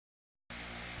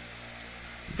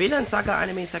Vinland Saga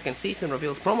anime second season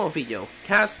reveals promo video.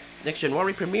 Cast, next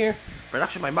January premiere.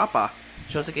 Production by MAPPA.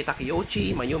 Shunsuke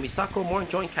Takeuchi, Mayumi Sako, more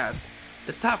joint cast.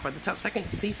 The staff for the second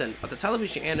season of the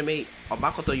television anime of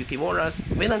Makoto Yukimura's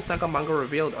Vinland Saga manga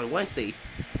revealed on Wednesday.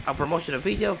 A promotional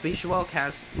video, visual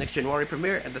cast, next January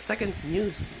premiere, and the second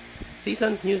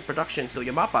season's news production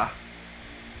studio MAPPA.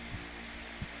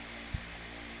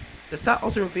 The staff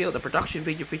also revealed a production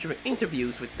video featuring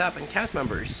interviews with staff and cast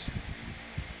members.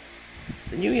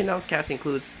 The newly announced cast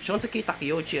includes Shunsuke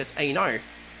Takeuchi as Einar,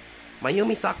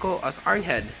 Mayumi Sako as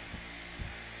Arnhead,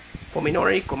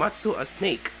 Fuminori Komatsu as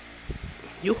Snake,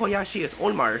 Yu Hoyashi as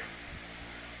Olmar,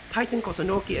 Titan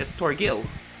Kosunoki as Torgil.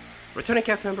 Returning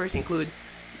cast members include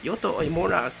Yoto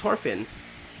Oimura as Thorfinn,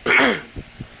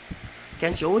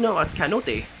 Kensho Uno as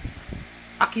Kanote,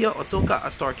 Akio Otsuka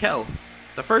as Torkel.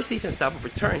 The first season staff will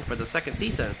return for the second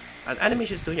season at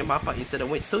animation studio MAPPA instead of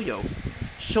Wit Studio.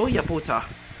 Shoei Yabuta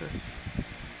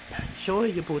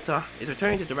is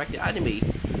returning to direct the anime.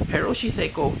 Hiroshi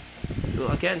Seiko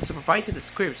will again supervising the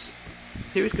scripts.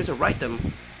 Series scripts will write them.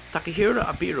 Takehiro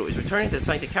Abiru is returning to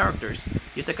design the characters.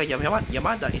 Yutaka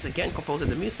Yamada is again composing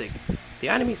the music. The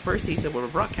anime's first season will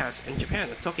be broadcast in Japan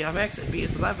at Tokyo MX and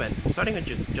BS11 starting on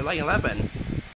July 11.